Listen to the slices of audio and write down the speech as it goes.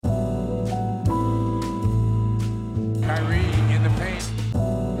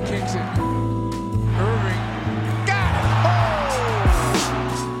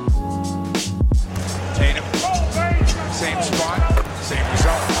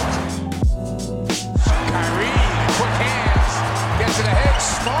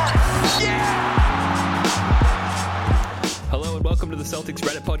Smart. Yeah! Hello and welcome to the Celtics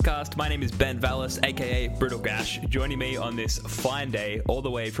Reddit podcast. My name is Ben Vallis, aka Brittle Gash. Joining me on this fine day all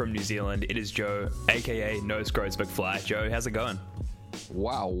the way from New Zealand, it is Joe, aka No Scroats McFly. Joe, how's it going?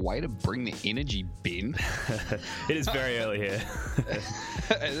 Wow, way to bring the energy, Ben. It is very early here.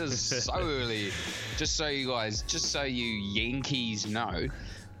 It is so early. Just so you Yankees know,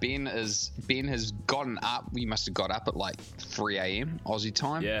 Ben has gotten up. We must have got up at like 3 a.m. Aussie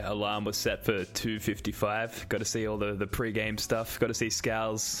time. Yeah, alarm was set for 2:55. Got to see all the pre-game stuff. Got to see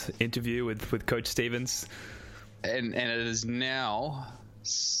Scal's interview with Coach Stevens. And it is now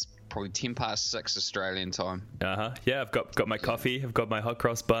probably 10 past 6 Australian time. Yeah, I've got my coffee. I've got my hot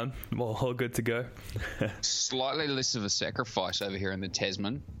cross bun. I'm all good to go. Slightly less of a sacrifice over here in the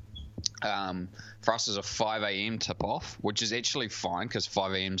Tasman. For us is a 5 a.m. tip-off, which is actually fine because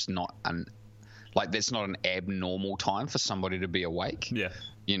 5 a.m.'s not that's not an abnormal time for somebody to be awake. Yeah.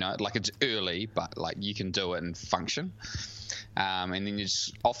 You know, like it's early, but like you can do it and function. And then you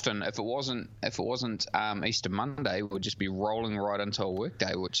just often, if it wasn't Easter Monday, we'd just be rolling right into a work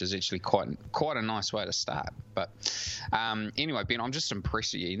day, which is actually quite a nice way to start. But anyway, Ben, I'm just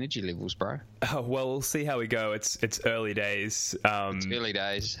impressed at your energy levels, bro. Oh, well, we'll see how we go. It's early days. It's early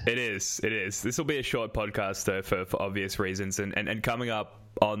days. It is. This will be a short podcast though for obvious reasons. And coming up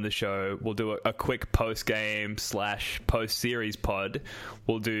on the show, we'll do a quick post-game / post-series pod.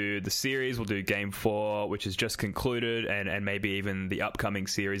 We'll do the series, we'll do Game 4, which is just concluded, and maybe even the upcoming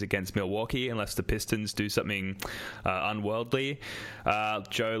series against Milwaukee, unless the Pistons do something unworldly.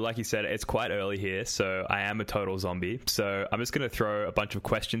 Joe, like you said, it's quite early here, so I am a total zombie. So I'm just going to throw a bunch of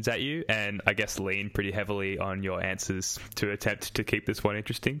questions at you, and I guess lean pretty heavily on your answers to attempt to keep this one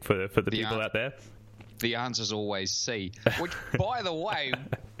interesting for the people out there. The answer's always C, which, by the way,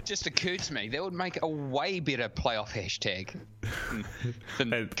 just occurred to me, that would make a way better playoff hashtag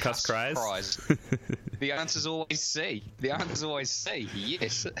than Cuss Cries. The answer's always C.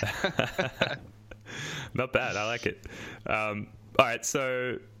 Yes. Not bad. I like it. All right,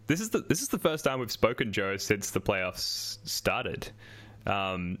 so this is the first time we've spoken, Joe, since the playoffs started.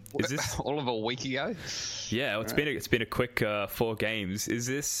 Is this all of a week ago? Yeah, well, it's been a quick 4 games. Is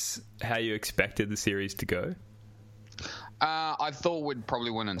this how you expected the series to go? I thought we'd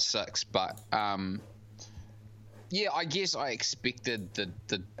probably win in 6, but yeah, I guess I expected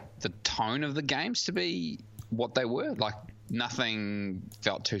the tone of the games to be what they were. Like, nothing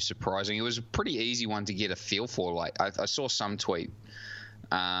felt too surprising. It was a pretty easy one to get a feel for. Like, I saw some tweet.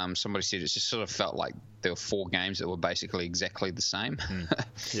 Somebody said it just sort of felt like there were 4 games that were basically exactly the same.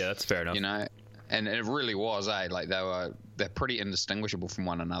 Yeah, that's fair enough. You know, and it really was, like they're pretty indistinguishable from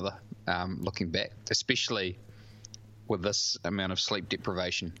one another. Looking back, especially with this amount of sleep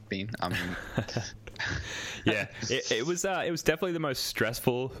deprivation, Ben. I mean, yeah, it was definitely the most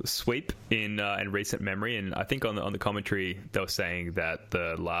stressful sweep in recent memory, and I think on the commentary they were saying that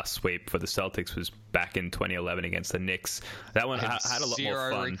the last sweep for the Celtics was back in 2011 against the Knicks. That one had a lot more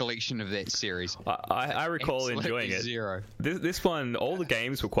fun. Zero recollection of that series. I recall enjoying it. Zero. This one, all the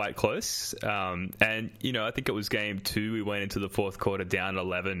games were quite close, and you know, I think it was game 2. We went into the fourth quarter down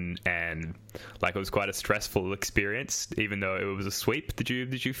 11, and like it was quite a stressful experience, even though it was a sweep. Did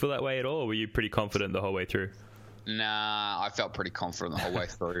you feel that way at all, or were you pretty confident the whole way through? Nah, I felt pretty confident the whole way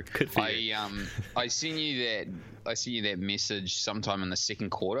through. Good for you. I sent you that message sometime in the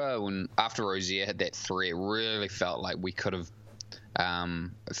second quarter when after Rozier hit that 3. It really felt like we could have.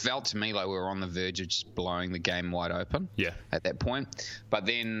 It felt to me like we were on the verge of just blowing the game wide open. Yeah. At that point, but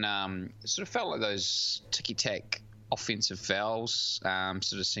then it sort of felt like those ticky-tack offensive fouls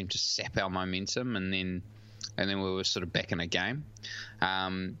sort of seemed to sap our momentum, and then we were sort of back in a game.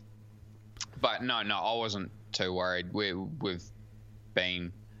 But no, I wasn't too worried. We've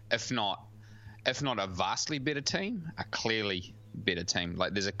been, if not a vastly better team, a clearly better team.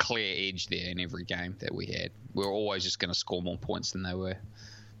 Like, there's a clear edge there in every game that we had. We were always just going to score more points than they were.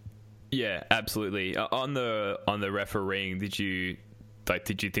 Yeah, absolutely. On the refereeing, did you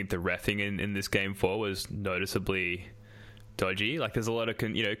think the reffing in this game 4 was noticeably dodgy? Like, there's a lot of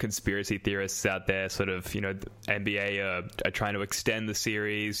conspiracy theorists out there, sort of, you know, the NBA are trying to extend the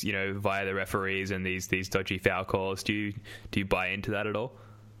series, you know, via the referees and these dodgy foul calls. Do you buy into that at all?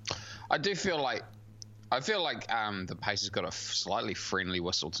 I feel like the Pacers got a slightly friendly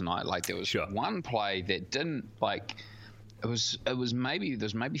whistle tonight. Like, there was one play that didn't, like, it was maybe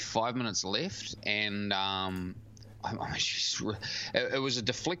 5 minutes left, and it was a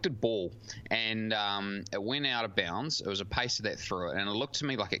deflected ball, and it went out of bounds. It was a pacer that threw it, and it looked to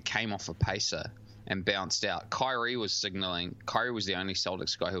me like it came off a pacer and bounced out. Kyrie was signaling. Kyrie was the only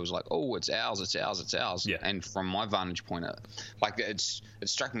Celtics guy who was like, "Oh, it's ours, it's ours, it's ours." Yeah. And from my vantage point, it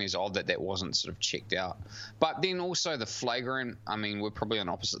struck me as odd that wasn't sort of checked out. But then also the flagrant. I mean, we're probably on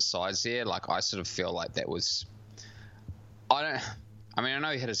opposite sides there. Like, I sort of feel like that was. I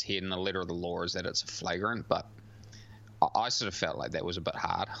know he hit his head, and the letter of the law is that it's a flagrant, but I sort of felt like that was a bit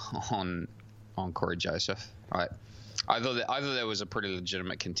hard on Corey Joseph. Right? Either that was a pretty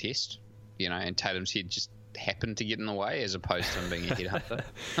legitimate contest, and Tatum's head just happened to get in the way, as opposed to him being a headhunter.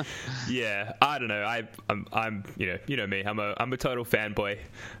 Yeah, I don't know. I'm you know me. I'm a total fanboy.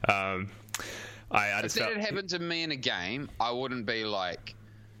 If that had happened to me in a game, I wouldn't be like,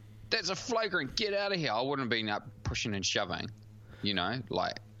 "That's a flagrant, get out of here." I wouldn't have been up pushing and shoving.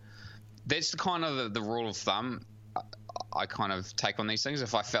 Like, that's the kind of the rule of thumb I kind of take on these things.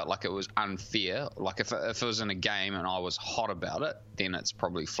 If I felt like it was unfair, like if it was in a game and I was hot about it, then it's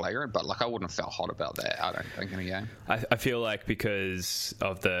probably flagrant. But like, I wouldn't have felt hot about that, I don't think, in a game. I feel like because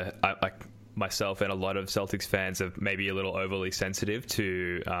of like myself and a lot of Celtics fans are maybe a little overly sensitive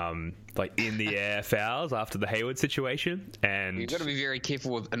to like in the air fouls after the Hayward situation, and you've got to be very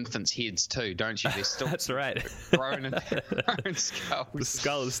careful with infants' heads too, don't you? They're still that's right. Growing in their own skulls. The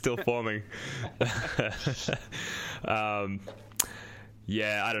skull is still forming.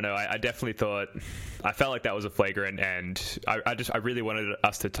 Yeah, I don't know. I definitely I felt like that was a flagrant, and I really wanted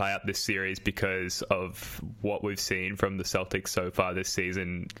us to tie up this series because of what we've seen from the Celtics so far this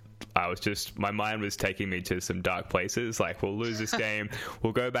season. My mind was taking me to some dark places. Like, we'll lose this game,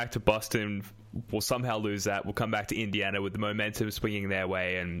 we'll go back to Boston, we'll somehow lose that, we'll come back to Indiana with the momentum swinging their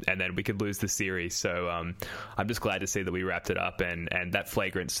way, and then we could lose the series. So I'm just glad to see that we wrapped it up, and that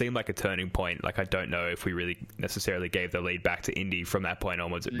flagrant seemed like a turning point. Like, I don't know if we really necessarily gave the lead back to Indy from that point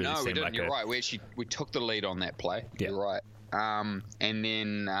onwards. It really seemed like you're right. We took the lead on that play. Yeah. You're right. And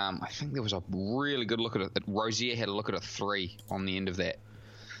then I think there was a really good look at it. Rozier had a look at a three on the end of that.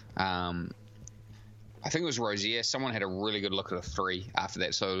 I think it was Rozier. Someone had a really good look at a three after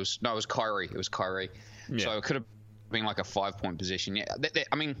that. So it was Kyrie. It was Kyrie. Yeah. So it could have been like a 5-point position. Yeah,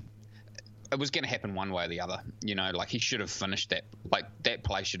 I mean, it was going to happen one way or the other. Like, he should have finished that. Like, that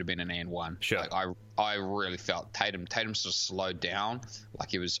play should have been an and one. Sure. Like, I really felt Tatum sort of slowed down. Like,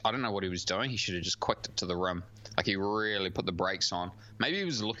 I don't know what he was doing. He should have just quicked it to the rim. Like, he really put the brakes on. Maybe he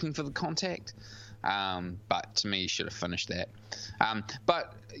was looking for the contact. But to me, he should have finished that.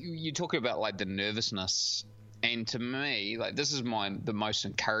 But you talk about like the nervousness, and to me, like, this is the most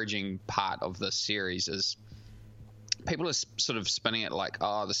encouraging part of this series is people are sort of spinning it like,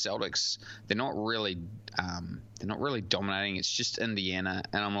 oh, the Celtics, they're not really dominating. It's just Indiana,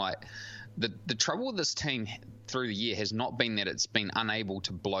 and I'm like, the trouble with this team through the year has not been that it's been unable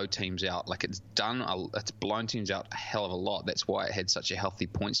to blow teams out. Like, it's blown teams out a hell of a lot. That's why it had such a healthy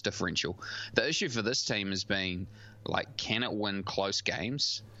points differential. The issue for this team has been, like, can it win close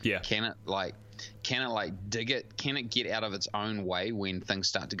games? Yeah. Can it dig it? Can it get out of its own way when things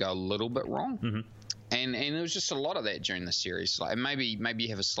start to go a little bit wrong? Mm-hmm. And there was just a lot of that during the series. Like, maybe you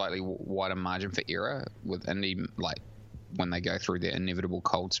have a slightly wider margin for error with Indy, like, when they go through their inevitable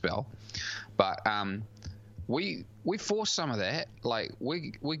cold spell. But we forced some of that. Like,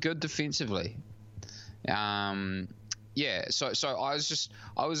 we're good defensively. Yeah. So I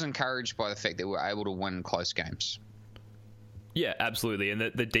was encouraged by the fact that we're able to win close games. Yeah, absolutely. And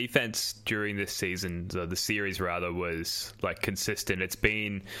the defense during this season, the series rather, was like consistent. It's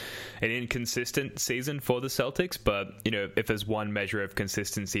been an inconsistent season for the Celtics, but if there's one measure of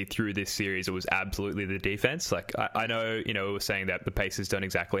consistency through this series, it was absolutely the defense. Like, I know, we were saying that the Pacers don't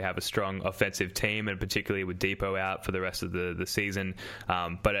exactly have a strong offensive team, and particularly with Depot out for the rest of the season,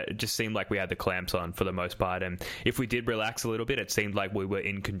 but it just seemed like we had the clamps on for the most part. And if we did relax a little bit, it seemed like we were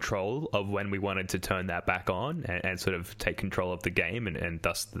in control of when we wanted to turn that back on and sort of take control of the game and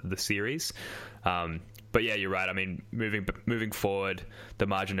thus the series. But yeah, you're right. I mean, moving forward, the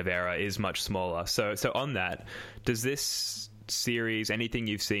margin of error is much smaller. So on that, does this series, anything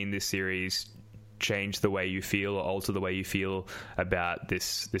you've seen this series, change the way you feel or alter the way you feel about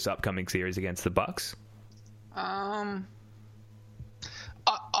this upcoming series against the Bucks? Okay,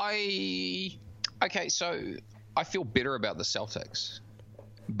 so I feel better about the Celtics,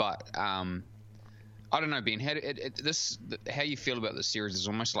 but I don't know, Ben. How you feel about the series is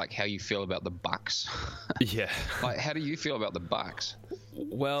almost like how you feel about the Bucks. Yeah. Like, how do you feel about the Bucks?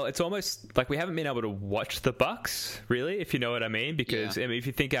 Well, it's almost like we haven't been able to watch the Bucks, really, if you know what I mean. Because I mean, if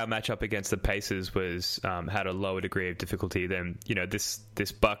you think our matchup against the Pacers was had a lower degree of difficulty, then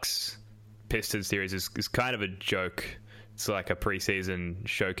this Bucks Pistons series is kind of a joke. It's like a preseason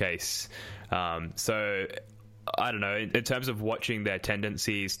showcase. So I don't know. In terms of watching their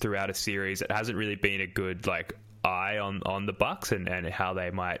tendencies throughout a series, it hasn't really been a good eye on the Bucks and how we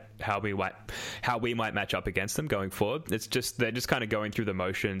might match up against them going forward. It's just they're just kind of going through the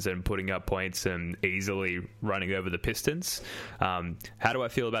motions and putting up points and easily running over the Pistons. How do I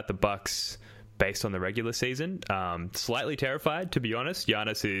feel about the Bucks based on the regular season? Slightly terrified, to be honest.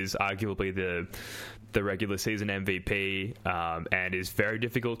 Giannis is arguably the regular season MVP and is very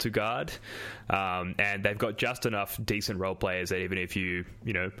difficult to guard. And they've got just enough decent role players that even if you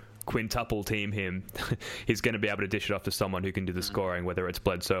quintuple team him, he's going to be able to dish it off to someone who can do the scoring, whether it's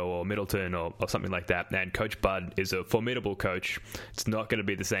Bledsoe or Middleton or something like that. And Coach Bud is a formidable coach. It's not going to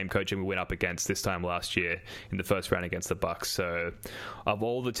be the same coaching we went up against this time last year in the first round against the Bucks. So of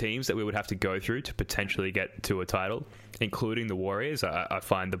all the teams that we would have to go through to potentially get to a title, including the Warriors, I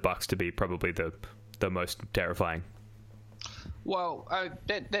find the Bucks to be probably the most terrifying. Well,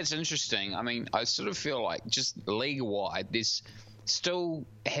 that's interesting. I mean, I sort of feel like just league-wide, this still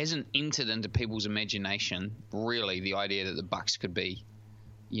hasn't entered into people's imagination, really, the idea that the Bucks could be,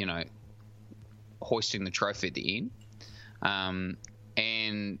 hoisting the trophy at the end.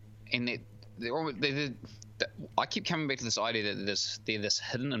 And I keep coming back to this idea that they're this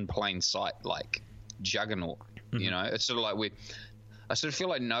hidden in plain sight, juggernaut. Mm-hmm. It's sort of like I sort of feel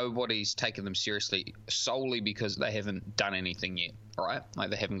like nobody's taken them seriously solely because they haven't done anything yet, right? Like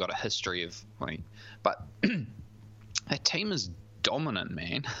they haven't got a history of winning. But that team is dominant,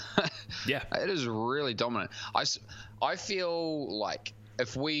 man. Yeah. It is really dominant. I feel like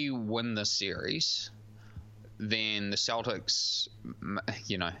if we win this series, then the Celtics,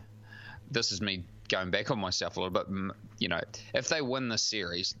 this is me going back on myself a little bit, if they win this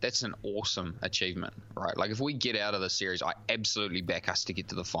series, that's an awesome achievement, right? Like if we get out of the series, I absolutely back us to get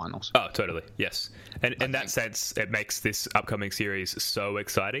to the finals. Oh, totally. Yes. And in that sense, it makes this upcoming series so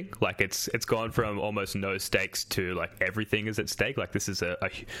exciting. Like it's gone from almost no stakes to everything is at stake. Like this is a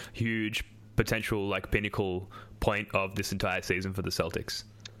huge potential pinnacle point of this entire season for the Celtics.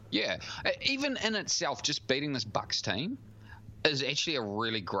 Yeah. Even in itself, just beating this Bucks team is actually a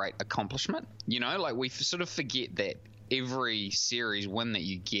really great accomplishment. We sort of forget that every series win that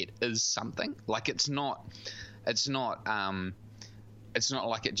you get is something. It's not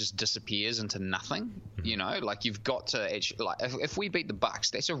like it just disappears into nothing. You've got to actually, if we beat the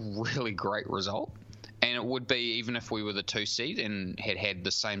Bucks, that's a really great result. And it would be even if we were the 2 seed and had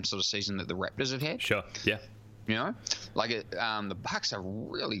the same sort of season that the Raptors had. Sure. Yeah. The Bucks are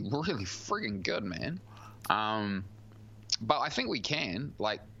really, really friggin' good, man. But I think we can.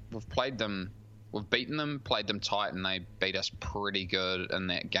 We've beaten them, played them tight, and they beat us pretty good in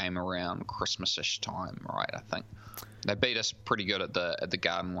that game around Christmas-ish time, right? I think they beat us pretty good at the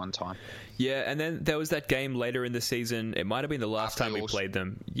Garden one time. Yeah, and then there was that game later in the season. It might have been the last time we played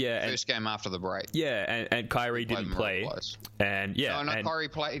them. Yeah, first game after the break. Yeah, and Kyrie didn't play. And yeah, no, Kyrie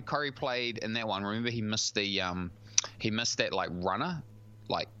played. Kyrie played in that one. Remember, he missed that runner,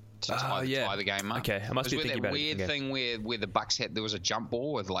 to tie the game up. Okay, I must be thinking about it. Weird thing where the Bucks there was a jump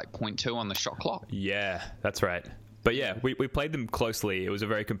ball with 0.2 on the shot clock. Yeah, that's right. But yeah, we played them closely. It was a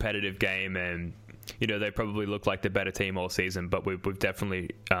very competitive game, and they probably looked like the better team all season. But we've definitely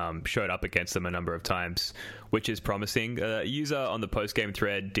showed up against them a number of times, which is promising. A user on the post-game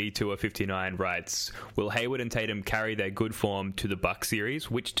thread, D259, writes, "Will Hayward and Tatum carry their good form to the Bucks series?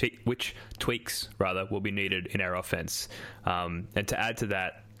 Which tweaks will be needed in our offense?" And to add to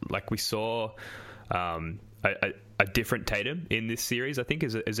that, we saw a different Tatum in this series, I think,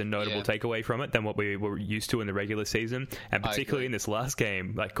 is a notable takeaway from it than what we were used to in the regular season. And particularly in this last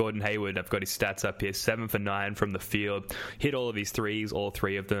game, Gordon Hayward, I've got his stats up here, 7 for 9 from the field, hit all of his threes, all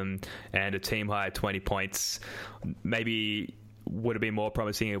 3 of them, and a team high 20 points. Maybe would have been more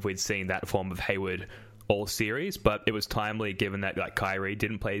promising if we'd seen that form of Hayward all series, but it was timely given that Kyrie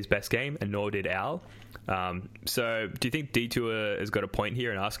didn't play his best game, and nor did Al. So do you think D2 has got a point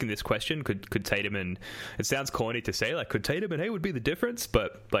here in asking this question? Could Tatum and, it sounds corny to say, could Tatum and Hayward be the difference?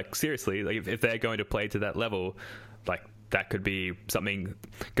 But seriously, if they're going to play to that level, that could be something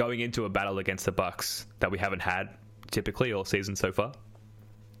going into a battle against the Bucks that we haven't had typically all season so far.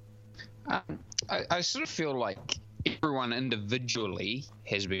 I sort of feel like everyone individually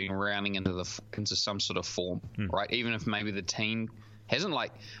has been rounding into some sort of form, right? Even if maybe the team hasn't.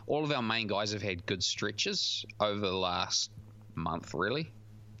 All of our main guys have had good stretches over the last month, really,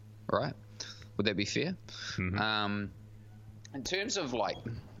 right? Would that be fair? Mm-hmm. In terms of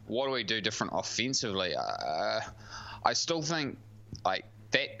what do we do different offensively, I still think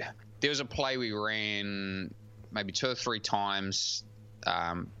that there was a play we ran maybe 2 or 3 times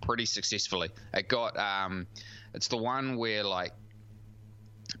pretty successfully. It got it's the one where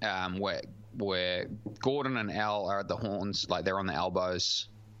where Gordon and Al are at the horns, like they're on the elbows,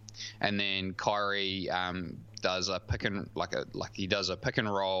 and then Kyrie does a pick and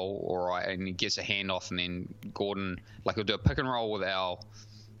roll, all right, and he gets a handoff, and then Gordon he'll do a pick and roll with Al,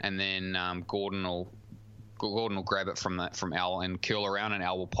 and then Gordon will grab it from Al and curl around, and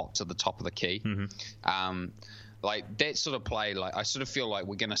Al will pop to the top of the key. Like that sort of play, like I sort of feel like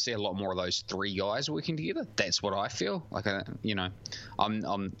we're going to see a lot more of those three guys working together. That's what I feel like. I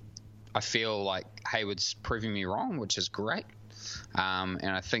feel like Hayward's proving me wrong, which is great, and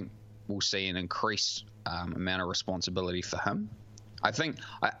I think we'll see an increased amount of responsibility for him. I think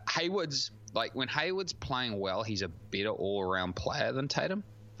Hayward's when Hayward's playing well, he's a better all-around player than Tatum.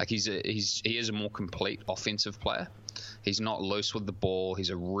 Like he is a more complete offensive player. He's not loose with the ball.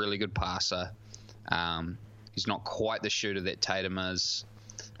 He's a really good passer. He's not quite the shooter that Tatum is.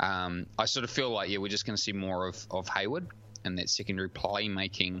 I sort of feel like we're just going to see more of Hayward and that secondary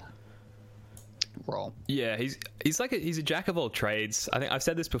playmaking role. Yeah, he's a jack of all trades. I think I've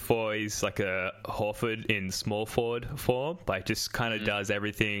said this before. He's like a Horford in small forward form. Like just kind of does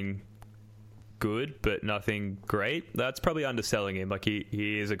everything good but nothing great. That's probably underselling him. Like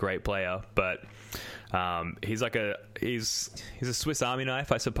he is a great player, but he's a Swiss Army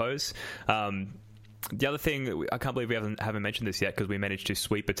knife, I suppose. The other thing, I can't believe we haven't mentioned this yet, because we managed to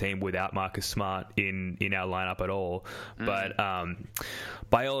sweep a team without Marcus Smart in our lineup at all. But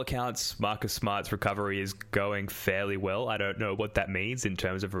by all accounts, Marcus Smart's recovery is going fairly well. I don't know what that means in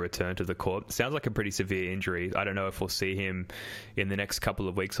terms of a return to the court. Sounds like a pretty severe injury. I don't know if we'll see him in the next couple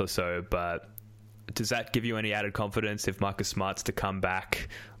of weeks or so, but does that give you any added confidence if Marcus Smart's to come back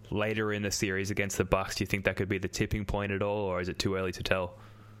later in the series against the Bucks? Do you think that could be the tipping point at all, or is it too early to tell?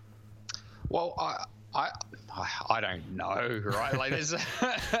 Well, I don't know, right? Like there's,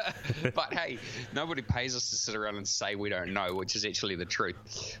 but hey, nobody pays us to sit around and say we don't know, which is actually the truth.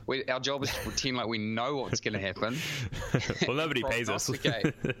 Our job is to pretend like we know what's going to happen. Well, nobody pays us. Yeah,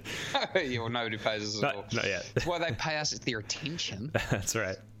 well, nobody pays us at all. Not yet. That's why they pay us. It's their attention. That's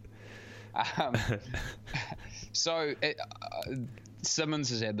right. So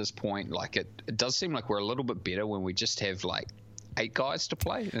Simmons has had this point. Like it does seem like we're a little bit better when we just have like 8 guys to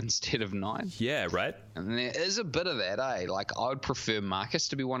play instead of 9. Yeah, right. And there is a bit of that, eh? Like I would prefer Marcus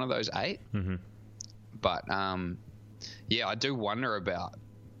to be one of those 8. But I do wonder about,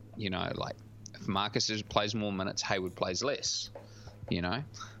 like if Marcus plays more minutes, Hayward plays less.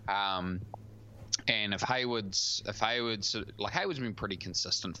 And if Hayward's been pretty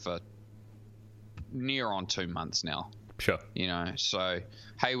consistent for near on 2 months now. Sure. So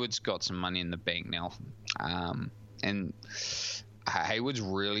Hayward's got some money in the bank now. And Hayward's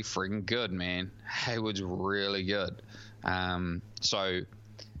really friggin' good, man. Hayward's really good. So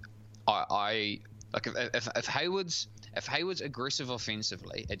I like if Hayward's aggressive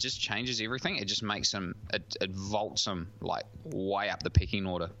offensively, it just changes everything. It just makes him it vaults him like way up the pecking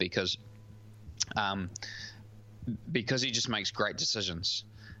order because he just makes great decisions.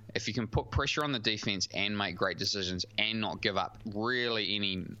 If you can put pressure on the defense and make great decisions and not give up really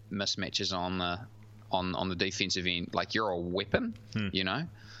any mismatches on the defensive end, like you're a weapon,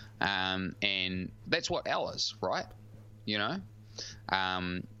 and that's what Al is, right?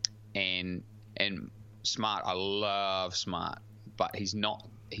 And Smart, I love Smart, but he's not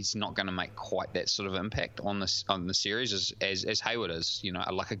going to make quite that sort of impact on the series as Hayward is.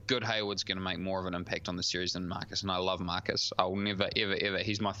 Like a good Hayward's going to make more of an impact on the series than Marcus, and I love Marcus. I will never, ever, ever.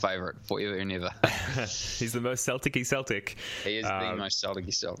 He's my favorite forever and ever. He's the most Celtic-y Celtic. He is the most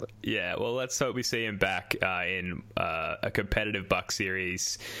Celtic-y Celtic. Yeah, well, let's hope we see him back in a competitive Bucks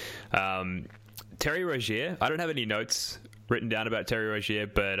series. Terry Rozier, I don't have any notes written down about Terry Rozier,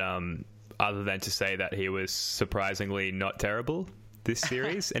 but other than to say that he was surprisingly not terrible this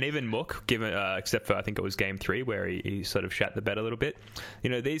series, and even Mook, given except for I think it was game 3 where he sort of shat the bed a little bit.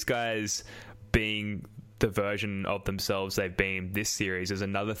 These guys being the version of themselves they've been this series is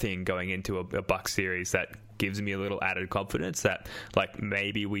another thing going into a Bucks series that gives me a little added confidence that like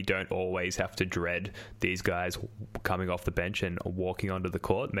maybe we don't always have to dread these guys coming off the bench and walking onto the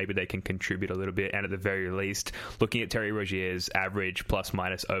court. Maybe they can contribute a little bit, and at the very least, looking at Terry Rozier's average plus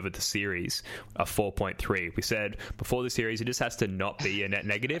minus over the series, a 4.3. We said before the series he just has to not be a net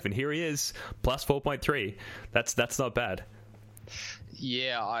negative, and here he is, plus 4.3. That's not bad.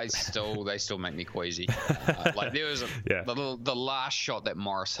 Yeah, they still make me queasy. Like there was the last shot that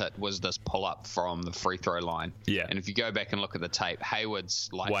Morris hit was this pull up from the free throw line. Yeah, and if you go back and look at the tape, Hayward's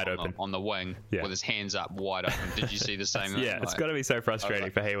like wide open on the wing with his hands up, wide open. Did you see the same? Yeah, it's got to be so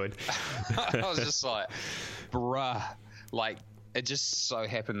frustrating for Hayward. I was just like, bruh, like. It just so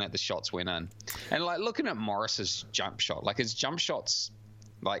happened that the shots went in, and like looking at Morris's jump shot, like his jump shots,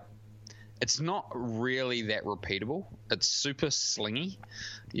 like it's not really that repeatable. It's super slingy,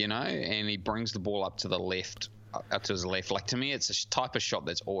 and he brings the ball up to the left, up to his left. Like, to me, it's a type of shot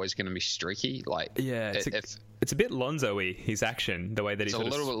that's always going to be streaky. Like, yeah, it's a bit Lonzo-y, his action, the way that he sort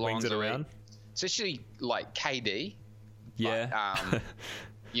of swings it around. Especially like KD. Yeah.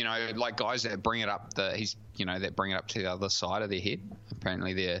 Like, like guys that bring it up that bring it up to the other side of their head.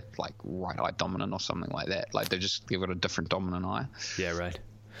 Apparently they're like right eye dominant or something like that. Like they've got a different dominant eye. Yeah, right.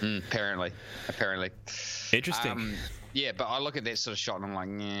 Apparently. Interesting. Yeah, but I look at that sort of shot and I'm like,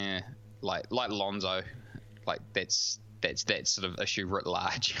 yeah, like Lonzo, like that's that sort of issue writ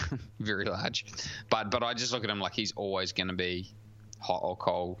large, very large. But I just look at him like he's always going to be hot or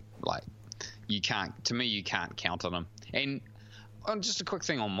cold. Like you can't count on him. And just a quick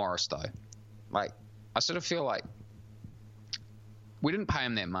thing on Morris though, like I sort of feel like we didn't pay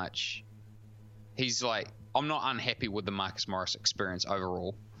him that much. He's like, I'm not unhappy with the Marcus Morris experience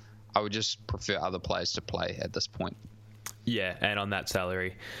overall. I would just prefer other players to play at this point. Yeah, and on that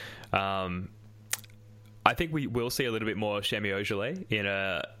salary. I think we will see a little bit more Semi Ojeleye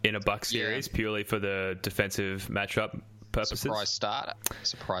in a Bucks series purely for the defensive matchup purposes. Surprise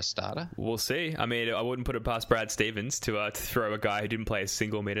starter. We'll see. I mean, I wouldn't put it past Brad Stevens to throw a guy who didn't play a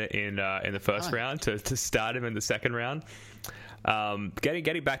single minute in the first round to start him in the second round.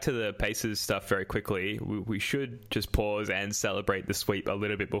 Getting back to the Pacers stuff very quickly, we should just pause and celebrate the sweep a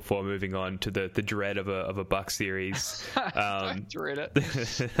little bit before moving on to the dread of a Bucks series. Dread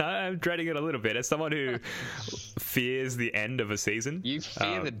it. I'm dreading it a little bit as someone who fears the end of a season. You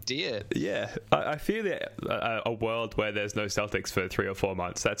fear the dead. Yeah, I fear a world where there's no Celtics for 3 or 4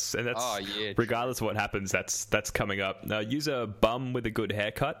 months. That's regardless of what happens. That's coming up. User Bum with a Good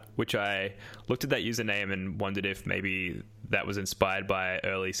Haircut, which I looked at that username and wondered if maybe that was inspired by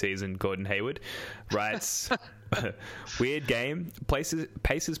early season Gordon Hayward. Writes, weird game.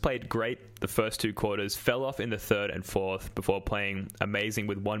 Pacers played great the first 2 quarters, fell off in the third and fourth before playing amazing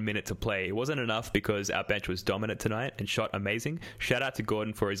with 1 minute to play. It wasn't enough because our bench was dominant tonight and shot amazing. Shout out to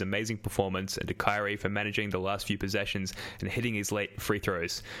Gordon for his amazing performance and to Kyrie for managing the last few possessions and hitting his late free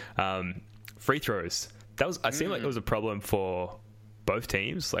throws. Free throws. I seemed like it was a problem for both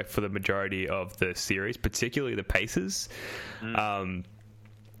teams, like for the majority of the series, particularly the Pacers. It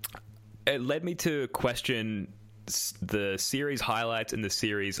led me to question the series highlights and the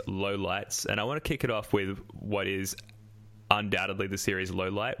series lowlights, and I want to kick it off with what is undoubtedly the series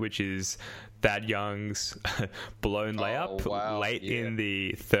lowlight, which is Thad Young's blown layup late in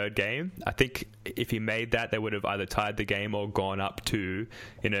the third game. I think if he made that, they would have either tied the game or gone up 2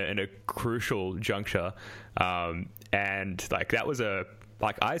 in a crucial juncture. And like that was I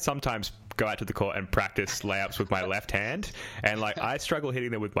sometimes go out to the court and practice layups with my left hand, and like I struggle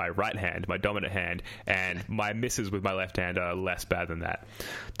hitting them with my right hand, my dominant hand, and my misses with my left hand are less bad than that.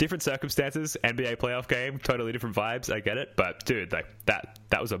 Different circumstances, NBA playoff game, totally different vibes, I get it, but dude, like that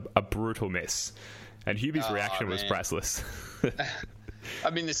was a brutal miss, and Hubie's reaction was priceless. I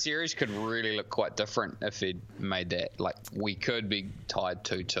mean, the series could really look quite different if he'd made that. Like, we could be tied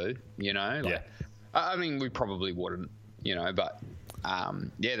 2-2, I mean, we probably wouldn't, but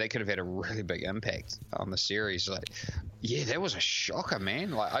they could have had a really big impact on the series. Like, that was a shocker,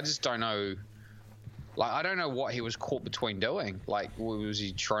 man. Like, I just don't know. Like, I don't know what he was caught between doing. Like, was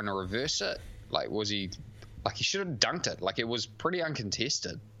he trying to reverse it? Like, was he like he should have dunked it? Like, it was pretty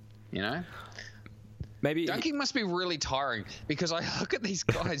uncontested, Maybe dunking must be really tiring, because I look at these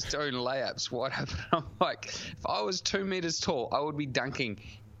guys doing layups. What happened? I'm like, if I was 2 meters tall, I would be dunking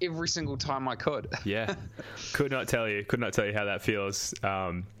every single time I could. Yeah, could not tell you how that feels.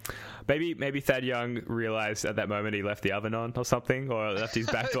 Maybe Thad Young realized at that moment he left the oven on or something, or left his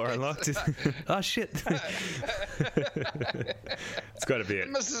back door unlocked. Oh shit. It's got to be it.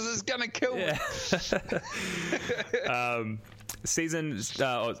 Mrs. is gonna kill me.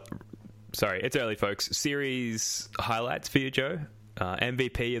 It's early, folks. Series highlights for you, Joe.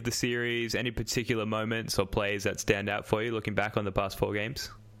 MVP of the series, any particular moments or plays that stand out for you looking back on the past 4 games?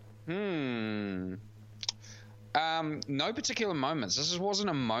 No particular moments. This wasn't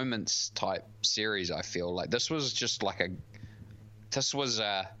a moments type series. I feel like this was just like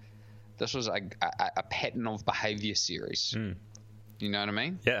a pattern of behavior series. You know what I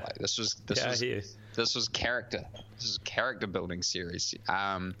mean? Yeah. Like this was character. This is a character building series.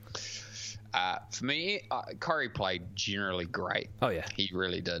 For me, Kyrie played generally great. Oh yeah, he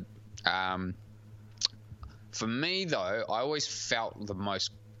really did. For me though, I always felt the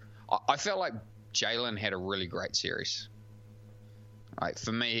most. I felt like Jalen had a really great series. Like,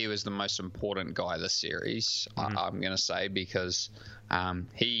 for me, he was the most important guy this series. I'm going to say, because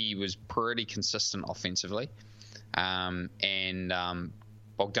he was pretty consistent offensively, and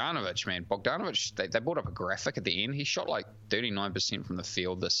Bogdanovic, man. Bogdanovic, they brought up a graphic at the end. He shot like 39% from the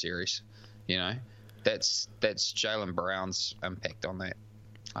field this series. You know, that's Jaylen Brown's impact on that,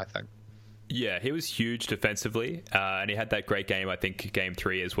 I think. Yeah, he was huge defensively, and he had that great game, I think, game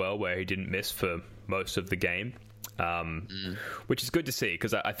 3 as well, where he didn't miss for most of the game, which is good to see,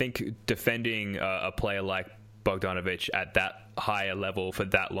 because I think defending a player like Bogdanovic at that higher level for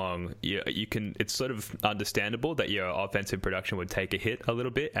that long, you can. It's sort of understandable that your offensive production would take a hit a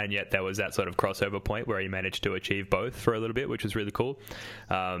little bit, and yet there was that sort of crossover point where he managed to achieve both for a little bit, which was really cool.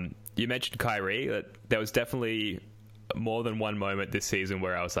 You mentioned Kyrie. There was definitely more than one moment this season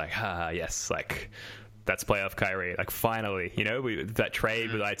where I was like, yes, like that's playoff Kyrie, like finally, you know, that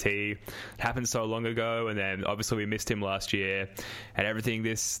trade with IT happened so long ago, and then obviously we missed him last year, and everything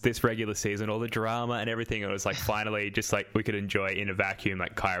this regular season, all the drama and everything, it was like finally just like we could enjoy in a vacuum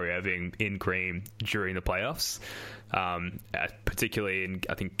like Kyrie Irving in cream during the playoffs, particularly in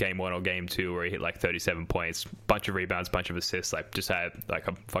I think game 1 or game 2 where he hit like 37 points, bunch of rebounds, bunch of assists, like just had like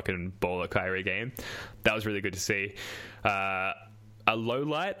a fucking baller Kyrie game. That was really good to see. A low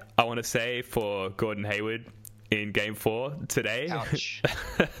light, I want to say, for Gordon Hayward in Game 4 today,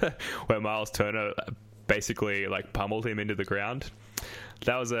 where Miles Turner basically like pummeled him into the ground.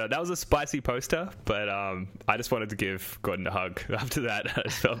 That was a spicy poster, but I just wanted to give Gordon a hug after that. I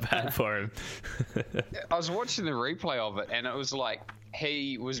just felt bad for him. I was watching the replay of it, and it was like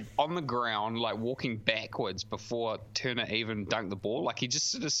he was on the ground, like walking backwards before Turner even dunked the ball. Like he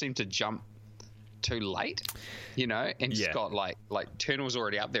just sort of seemed to jump too late, you know, and just got like Turner was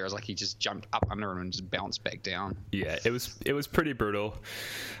already up there. It was like he just jumped up under him and just bounced back down. Yeah, it was pretty brutal.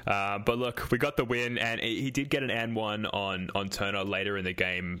 But look, we got the win, and he did get an and one on Turner later in the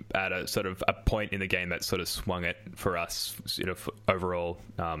game at a sort of a point in the game that sort of swung it for us, you know, overall.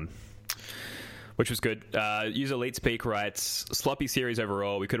 Which was good. User Elite Speak writes, sloppy series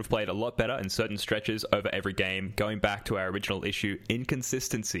overall. We could have played a lot better in certain stretches over every game, going back to our original issue,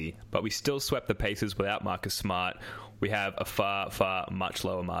 inconsistency. But we still swept the Pacers without Marcus Smart. We have a far much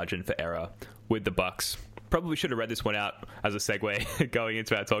lower margin for error with the Bucks. Probably should have read this one out as a segue going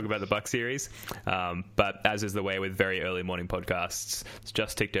into our talk about the Bucks series. But as is the way with very early morning podcasts, it's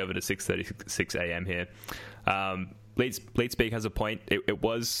just ticked over to 6:36 a.m. here. Lead Speak has a point. It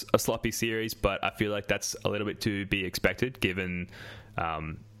was a sloppy series, but I feel like that's a little bit to be expected given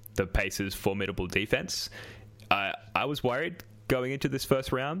the Pacers' formidable defense. I was worried going into this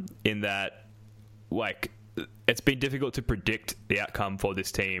first round in that, like, it's been difficult to predict the outcome for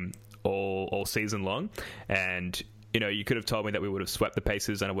this team all season long, and you know, you could have told me that we would have swept the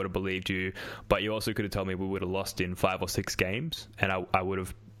Pacers and I would have believed you, but you also could have told me we would have lost in 5 or 6 games, and I would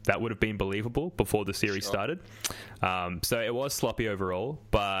have. That would have been believable before the series started. So it was sloppy overall,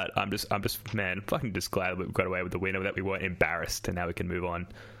 but I'm just fucking just glad that we got away with the win, or that we weren't embarrassed, and now we can move on.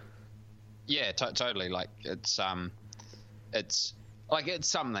 Yeah, totally. Like it's like it's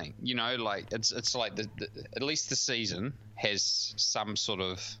something, you know. Like it's like at least the season has some sort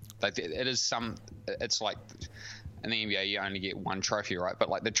of like it is some. It's like in the NBA you only get one trophy, right? But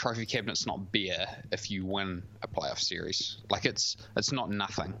like the trophy cabinet's not bare if you win a playoff series. Like it's not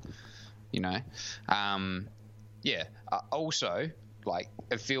nothing, you know. Also, like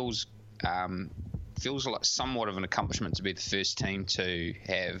it feels like somewhat of an accomplishment to be the first team to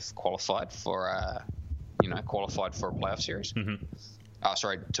have qualified for a playoff series.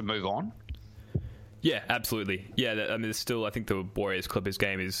 Mm-hmm. To move on. Yeah, absolutely. Yeah, I mean, there's still, I think the Warriors-Clippers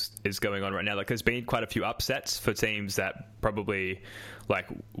game is going on right now. Like, there's been quite a few upsets for teams that probably, like,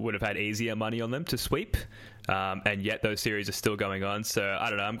 would have had easier money on them to sweep, and yet those series are still going on. So, I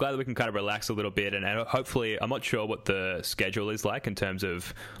don't know. I'm glad that we can kind of relax a little bit, and hopefully, I'm not sure what the schedule is like in terms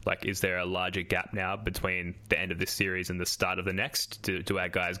of, like, is there a larger gap now between the end of this series and the start of the next? Do our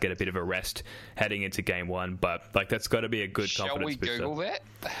guys get a bit of a rest heading into game 1? But, like, that's got to be a good confidence booster. Shall we Google that?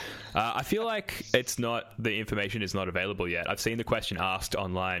 I feel like the information is not available yet. I've seen the question asked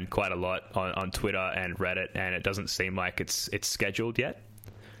online quite a lot on Twitter and Reddit, and it doesn't seem like it's scheduled yet.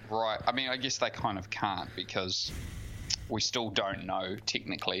 Right. I mean, I guess they kind of can't, because we still don't know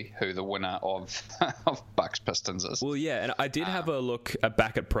technically who the winner of Bucks Pistons is. Well, yeah, and I did have a look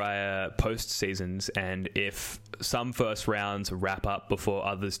back at prior post seasons, and if some first rounds wrap up before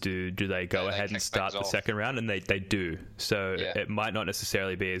others do they go ahead and start the second round? And they do. So it might not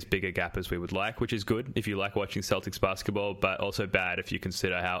necessarily be as big a gap as we would like, which is good if you like watching Celtics basketball, but also bad if you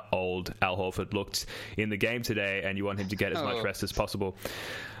consider how old Al Horford looked in the game today and you want him to get as much rest as possible.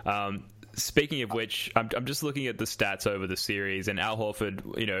 speaking of which, I'm just looking at the stats over the series, and Al Horford,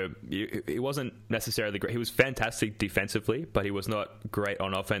 he wasn't necessarily great. He was fantastic defensively, but he was not great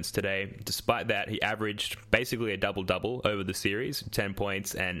on offense today. Despite that, he averaged basically a double-double over the series, 10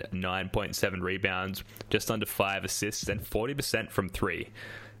 points and 9.7 rebounds, just under 5 assists, and 40% from three.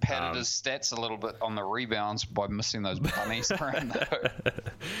 Padded his stats a little bit on the rebounds by missing those bunnies around though.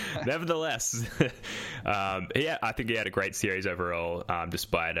 Nevertheless, I think he had a great series overall,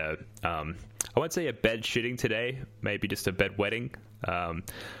 despite I won't say a bed shitting today, maybe just a bed wetting.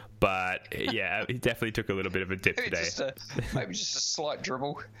 But yeah, he definitely took a little bit of a dip today. Maybe just a slight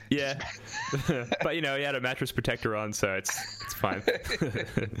dribble. Yeah, but he had a mattress protector on, so it's fine.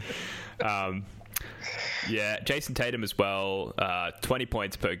 Yeah, Jason Tatum as well, 20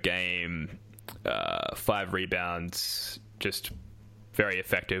 points per game, 5 rebounds, just very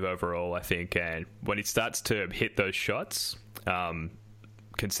effective overall, I think. And when he starts to hit those shots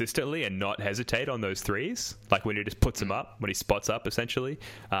consistently and not hesitate on those threes, like when he just puts them up, when he spots up, essentially,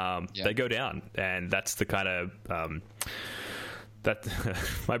 they go down. And that's the kind of... that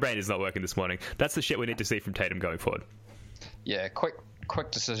my brain is not working this morning. That's the shit we need to see from Tatum going forward. Yeah,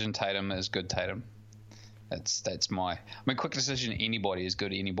 quick decision Tatum is good Tatum. That's my... I mean, quick decision anybody is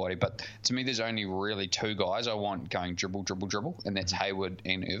good anybody, but to me there's only really 2 guys I want going dribble, and that's Hayward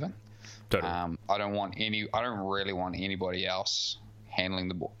and Irving. Totally. I don't really want anybody else handling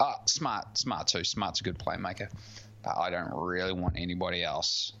the ball. Smart too. Smart's a good playmaker, but I don't really want anybody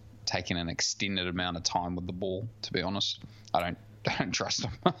else taking an extended amount of time with the ball, to be honest. I don't trust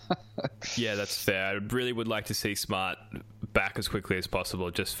him. Yeah, that's fair. I really would like to see Smart back as quickly as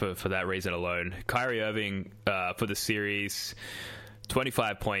possible, just for that reason alone. Kyrie Irving for the series,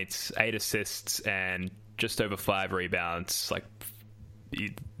 25 points, 8 assists, and just over 5 rebounds. Like,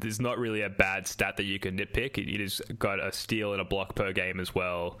 there's not really a bad stat that you can nitpick. He just got a steal and a block per game as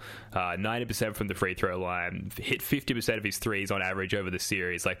well. 90% from the free throw line. Hit 50% of his threes on average over the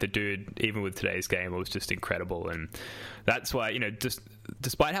series. Like, the dude, even with today's game, was just incredible. And that's why, just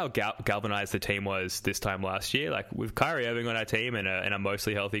despite how galvanized the team was this time last year, like with Kyrie Irving on our team and a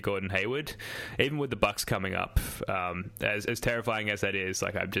mostly healthy Gordon Hayward, even with the Bucks coming up, as terrifying as that is,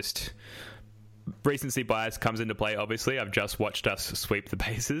 like, I'm just... recency bias comes into play. Obviously, I've just watched us sweep the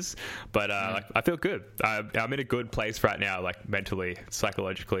Pacers, but like, I feel good. I'm in a good place right now, like mentally,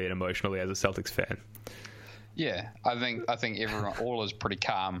 psychologically, and emotionally as a Celtics fan. Yeah, I think everyone all is pretty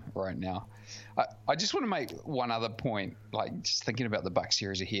calm right now. I just want to make one other point, like just thinking about the Bucks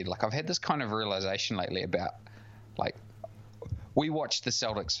series ahead. Like, I've had this kind of realization lately about, like, we watch the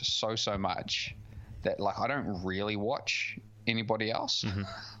Celtics so much that, like, I don't really watch anybody else. Mm-hmm.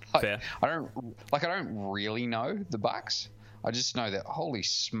 Like, I don't really know the Bucks. I just know that, holy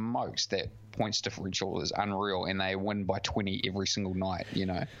smokes, that points differential is unreal, and they win by 20 every single night,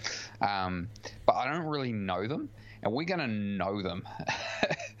 But I don't really know them, and we're going to know them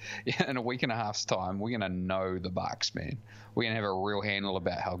in a week and a half's time. We're going to know the Bucks, man. We're going to have a real handle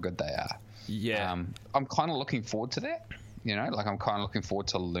about how good they are. Yeah. I'm kind of looking forward to that. Like, I'm kind of looking forward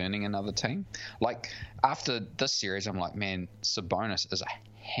to learning another team. Like, after this series, I'm like, man, Sabonis is a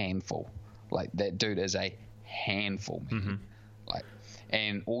handful. Like, that dude is a handful, man. Mm-hmm. Like,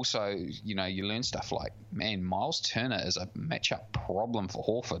 and also, you learn stuff like, man, Miles Turner is a matchup problem for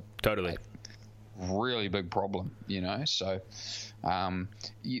Horford. Totally. Like, really big problem, So,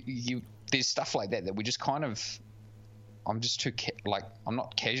 there's stuff like that we just kind of... I'm just too I'm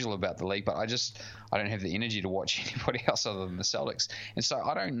not casual about the league, but I don't have the energy to watch anybody else other than the Celtics, and so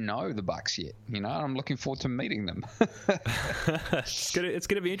I don't know the Bucks yet. I'm looking forward to meeting them. It's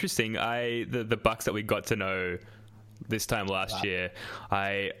gonna be interesting. The Bucks that we got to know this time last year,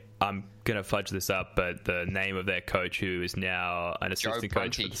 I'm gonna fudge this up, but the name of their coach, who is now an assistant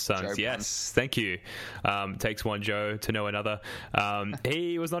coach for the Suns. Yes, thank you. Takes one Joe to know another.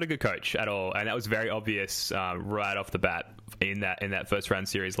 He was not a good coach at all, and that was very obvious right off the bat in that first round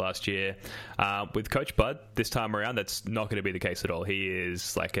series last year. With Coach Bud this time around, that's not going to be the case at all. He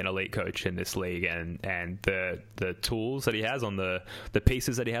is like an elite coach in this league, and the tools that he has on the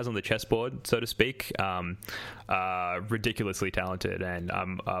pieces that he has on the chessboard, so to speak, are ridiculously talented, and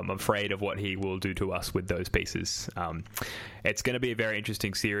I'm afraid of what he will do to us with those pieces. It's going to be a very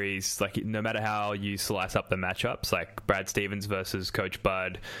interesting series. Like, no matter how you slice up the matchups, like Brad Stevens versus Coach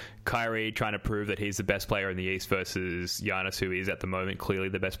Bud, Kyrie trying to prove that he's the best player in the East versus Giannis, who is at the moment clearly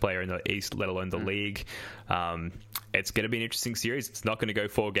the best player in the East, let alone the league. It's going to be an interesting series. It's not going to go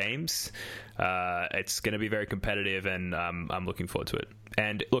 4 games. It's going to be very competitive, and I'm looking forward to it.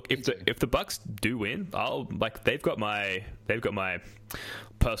 And look, if the Bucks do win, they've got my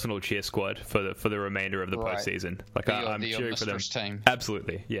personal cheer squad for the remainder of the postseason. Like, I'm cheering for them. Team.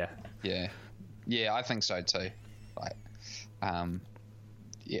 Absolutely, yeah. Yeah, I think so too. Like,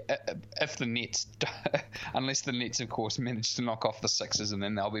 yeah, if the Nets, unless the Nets, of course, manage to knock off the Sixers, and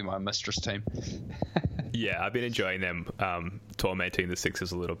then they'll be my mistress team. Yeah, I've been enjoying them tormenting the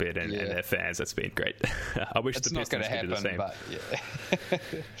Sixers a little bit and their fans. That's been great. I wish it's the not Pistons could do the same. But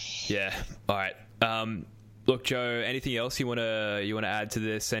yeah. All right. Look, Joe, anything else you wanna add to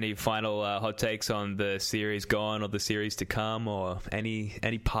this? Any final hot takes on the series gone or the series to come, or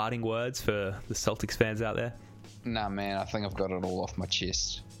any parting words for the Celtics fans out there? Nah, man, I think I've got it all off my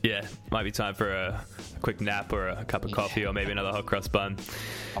chest. Yeah, might be time for a quick nap or a cup of coffee or maybe another hot cross bun.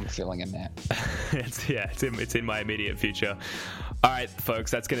 I'm feeling a nap. It's in my immediate future. All right, folks,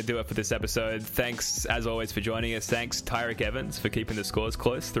 that's going to do it for this episode. Thanks, as always, for joining us. Thanks, Tyreek Evans, for keeping the scores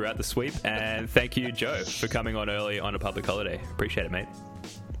close throughout the sweep. And thank you, Joe, for coming on early on a public holiday. Appreciate it, mate.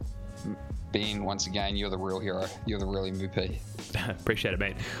 Ben, once again, you're the real hero. You're the real MVP. Appreciate it,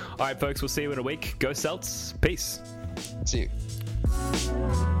 mate. All right, folks, we'll see you in a week. Go Celts. Peace. See you.